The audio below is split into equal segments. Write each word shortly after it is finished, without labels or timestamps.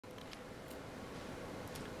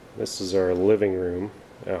This is our living room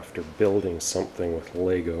after building something with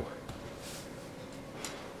Lego.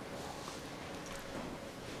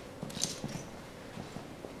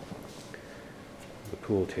 The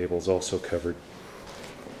pool table is also covered.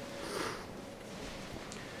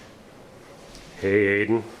 Hey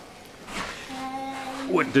Aden,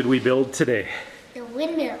 what did we build today? The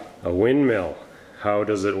windmill. A windmill. How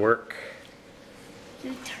does it work?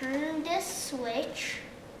 You turn this switch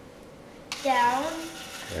down.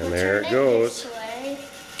 And there it goes. This way.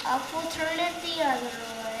 Up will turn it the other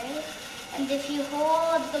way. And if you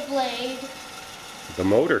hold the blade, The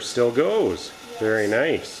motor still goes. Yes. Very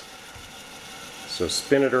nice. So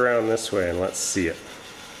spin it around this way and let's see it.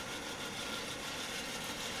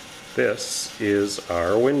 This is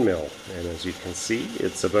our windmill, and as you can see,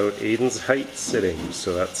 it's about Aden's height sitting,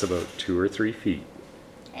 so that's about 2 or 3 feet.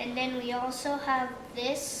 and then we also have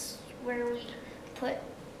this where we put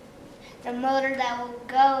the motor that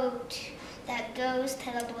will that goes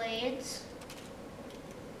to the blades.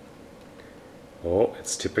 Oh,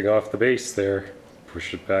 it's tipping off the base there.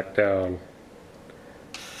 Push it back down.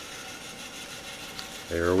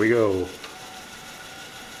 There we go.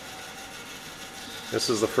 This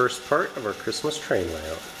is the first part of our Christmas train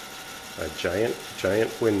layout. A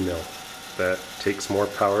giant windmill that takes more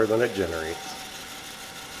power than it generates.